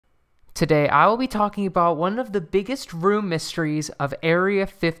Today, I will be talking about one of the biggest room mysteries of Area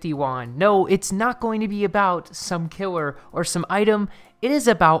 51. No, it's not going to be about some killer or some item. It is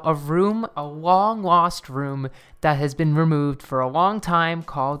about a room, a long lost room that has been removed for a long time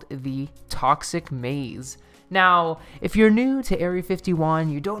called the Toxic Maze. Now, if you're new to Area 51,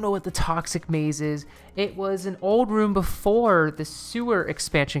 you don't know what the Toxic Maze is. It was an old room before the sewer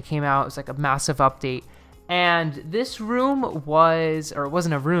expansion came out. It was like a massive update. And this room was, or it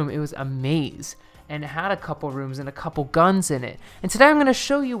wasn't a room, it was a maze. And it had a couple rooms and a couple guns in it. And today I'm going to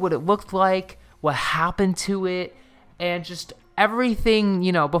show you what it looked like, what happened to it, and just everything,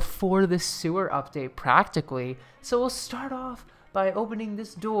 you know, before the sewer update practically. So we'll start off by opening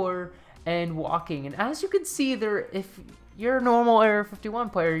this door and walking. And as you can see there, if you're a normal Area 51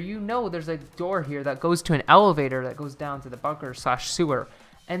 player, you know there's a door here that goes to an elevator that goes down to the bunker / sewer.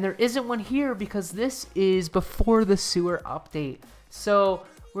 And there isn't one here because this is before the sewer update. So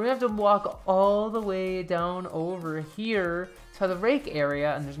we're gonna have to walk all the way down over here to the rake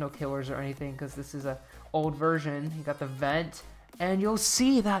area, and there's no killers or anything because this is a old version. You got the vent, and you'll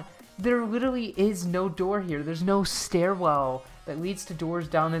see that there literally is no door here. There's no stairwell that leads to doors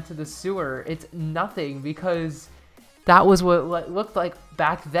down into the sewer. It's nothing because that was what it looked like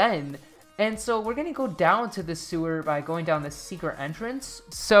back then. And so we're going to go down to the sewer by going down the secret entrance.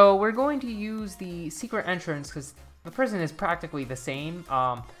 So we're going to use the secret entrance because the prison is practically the same.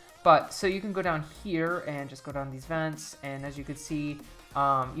 So you can go down here and just go down these vents. And as you can see,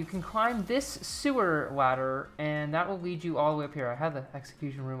 you can climb this sewer ladder and that will lead you all the way up here. I have the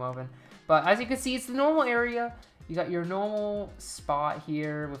execution room open. But as you can see, it's the normal area. You got your normal spot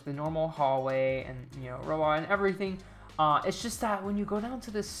here with the normal hallway and, you know, robot and everything. It's just that when you go down to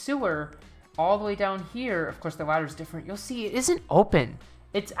the sewer, all the way down here, of course the ladder is different, you'll see it isn't open.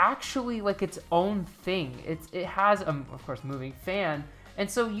 It's actually like its own thing. It has, of course, moving fan.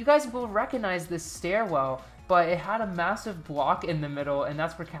 And so you guys will recognize this stairwell, but it had a massive block in the middle, and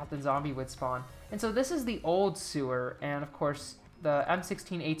that's where Captain Zombie would spawn. And so this is the old sewer, and of course the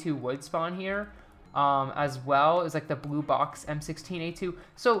M16A2 would spawn here. As well as like the blue box M16A2.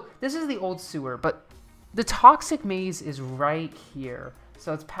 So this is the old sewer, but the Toxic Maze is right here.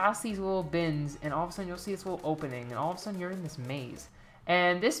 So it's past these little bins, and all of a sudden you'll see this little opening, and all of a sudden you're in this maze.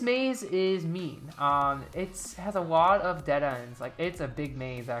 And this maze is mean. It has a lot of dead ends. Like, it's a big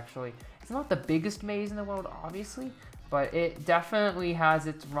maze, actually. It's not the biggest maze in the world, obviously, but it definitely has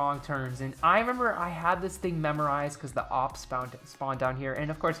its wrong turns. And I remember I had this thing memorized because the op spawned down here. And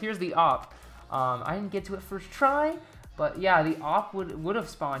of course, here's the op. I didn't get to it first try, but yeah, the op would have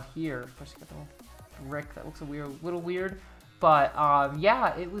spawned here. Of course, you got the little brick that looks a little weird. But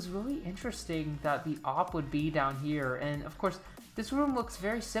yeah, it was really interesting that the op would be down here. And of course, this room looks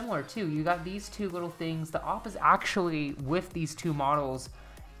very similar too. You got these two little things. The op is actually with these two models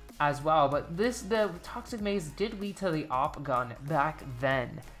as well. But the Toxic Maze did lead to the op gun back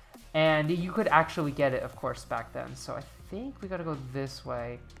then. And you could actually get it, of course, back then. So I think we gotta go this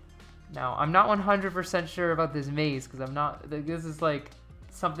way. Now, I'm not 100% sure about this maze because this is like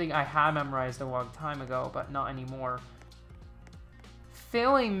something I had memorized a long time ago, but not anymore.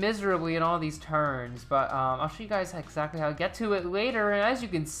 Failing miserably in all these turns, but I'll show you guys exactly how to get to it later. And as you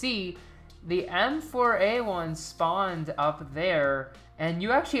can see, the M4A1 spawned up there, and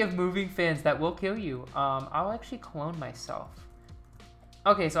you actually have moving fans that will kill you. I'll actually clone myself.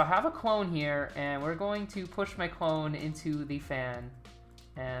 Okay, so I have a clone here, and we're going to push my clone into the fan,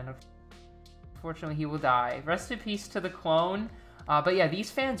 and unfortunately he will die. Rest in peace to the clone. But yeah,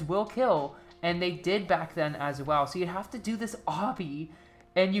 these fans will kill, and they did back then as well. So you'd have to do this obby,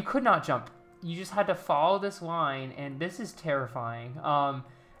 and you could not jump. You just had to follow this line, and this is terrifying.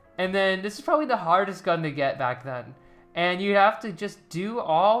 And then this is probably the hardest gun to get back then. And you have to just do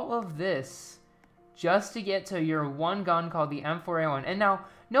all of this just to get to your one gun called the M4A1. And now,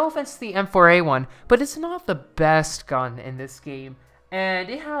 no offense to the M4A1, but it's not the best gun in this game. And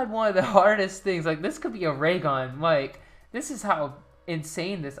it had one of the hardest things. Like, this could be a ray gun. Like, this is how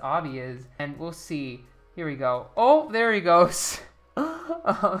insane this obby is. And we'll see. Here we go. Oh, there he goes.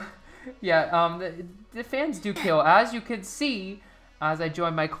 Yeah, the fans do kill, as you can see, as I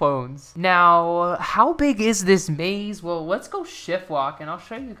join my clones. Now, how big is this maze? Well, let's go shift walk, and I'll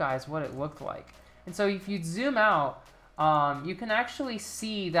show you guys what it looked like. And so if you zoom out, you can actually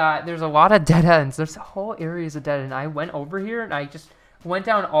see that there's a lot of dead ends. There's whole areas of dead ends. I went over here, and I just went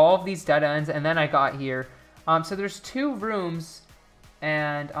down all of these dead ends, and then I got here. So there's two rooms,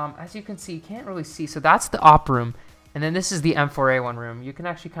 and as you can see, you can't really see. So that's the op room, and then this is the M4A1 room. You can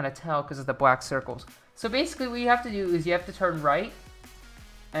actually kind of tell because of the black circles. So basically what you have to do is you have to turn right,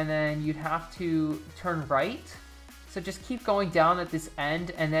 and then you'd have to turn right So just keep going down at this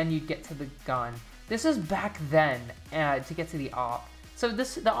end, and then you get to the gun. This is back then to get to the AWP. So the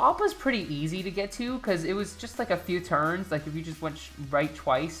AWP was pretty easy to get to because it was just like a few turns. Like if you just went right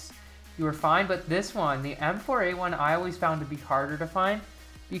twice, you were fine. But this one, the M4A1, I always found to be harder to find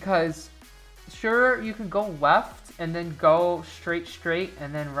because sure, you can go left and then go straight,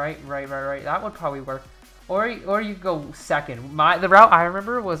 and then right. That would probably work. Or you go second. The route I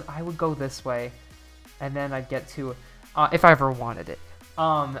remember was I would go this way, and then I'd get to it if I ever wanted it.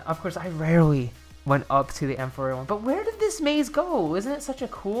 Of course, I rarely went up to the M4A1. But where did this maze go? Isn't it such a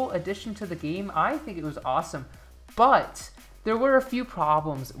cool addition to the game? I think it was awesome. But there were a few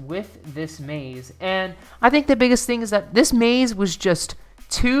problems with this maze, and I think the biggest thing is that this maze was just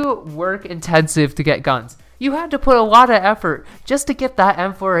too work intensive to get guns. You had to put a lot of effort just to get that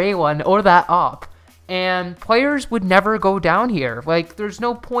M4A1 or that AWP. And players would never go down here. Like, there's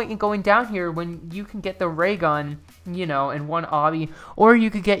no point in going down here when you can get the ray gun, you know, in one obby. Or you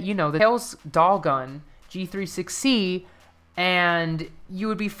could get, you know, the Tails doll gun, G36C, and you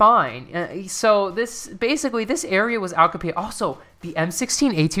would be fine. So this area was outcompeted. Also, the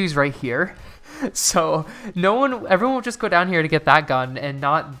M16A2 is right here. So everyone would just go down here to get that gun and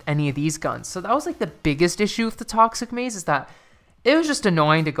not any of these guns. So that was like the biggest issue with the Toxic Maze, is that it was just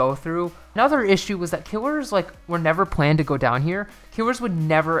annoying to go through. Another issue was that killers were never planned to go down here. Killers would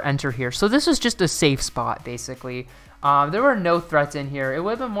never enter here. So this was just a safe spot, basically. There were no threats in here. It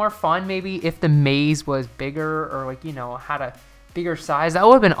would have been more fun maybe if the maze was bigger or like, you know, had a bigger size. That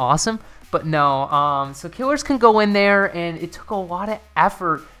would have been awesome. But no, so killers can go in there, and it took a lot of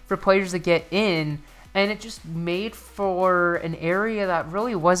effort for players to get in. And it just made for an area that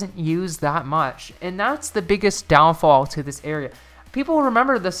really wasn't used that much. And that's the biggest downfall to this area. People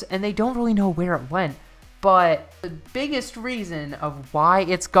remember this and they don't really know where it went. But the biggest reason of why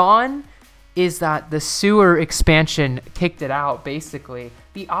it's gone is that the sewer expansion kicked it out, basically.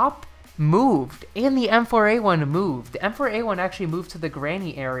 The AWP moved and the M4A1 moved. The M4A1 actually moved to the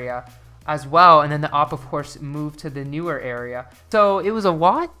granny area as well. And then the AWP, of course, moved to the newer area. So it was a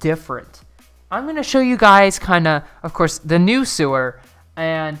lot different. I'm going to show you guys of course, the new sewer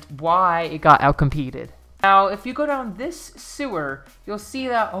and why it got outcompeted. Now, if you go down this sewer, you'll see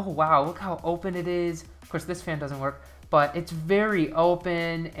that, oh wow, look how open it is. Of course, this fan doesn't work, but it's very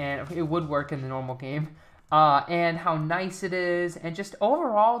open, and it would work in the normal game. And how nice it is, and just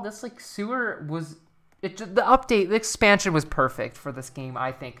overall, this sewer was, the expansion was perfect for this game,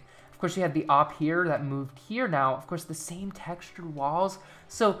 I think. Of course, you had the AWP here that moved here now. Of course, the same textured walls.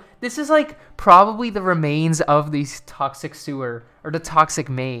 So this is probably the remains of the toxic sewer, or the toxic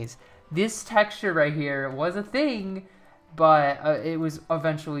maze. This texture right here was a thing, but it was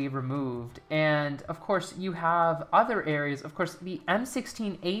eventually removed. And of course, you have other areas. Of course, the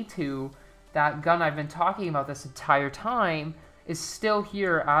M16A2, that gun I've been talking about this entire time, is still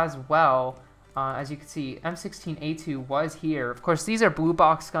here as well. As you can see, M16A2 was here. Of course, these are blue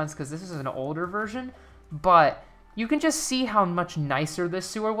box guns because this is an older version, but you can just see how much nicer this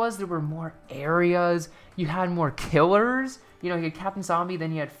sewer was. There were more areas. You had more killers. You know, you had Captain Zombie,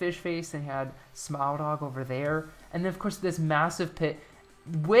 then you had Fish Face, then you had Smile Dog over there. And then, of course, this massive pit,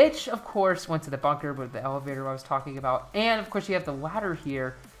 which, of course, went to the bunker with the elevator I was talking about. And, of course, you have the ladder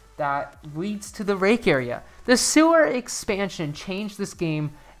here that leads to the rake area. The sewer expansion changed this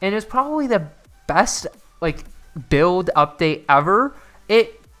game, and it's probably the best, build update ever.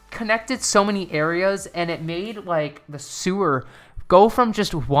 It connected so many areas, and it made, the sewer go from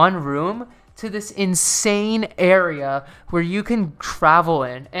just one room to this insane area where you can travel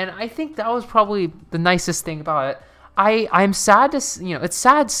in. And I think that was probably the nicest thing about it. I'm sad to, it's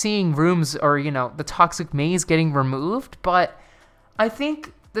sad seeing rooms or, the toxic maze getting removed, but I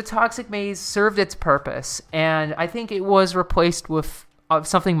think the toxic maze served its purpose, and I think it was replaced with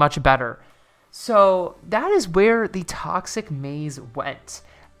something much better. So that is where the toxic maze went.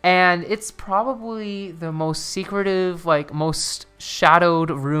 And it's probably the most secretive, most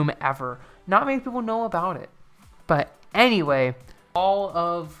shadowed room ever. Not many people know about it. But anyway, all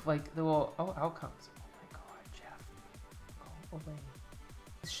of the little outcomes. Oh my god, Jeff. Go away.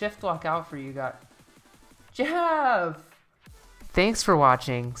 Shift lock out for you guys. Jeff! Thanks for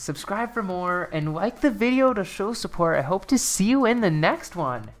watching. Subscribe for more and like the video to show support. I hope to see you in the next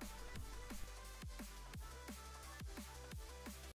one.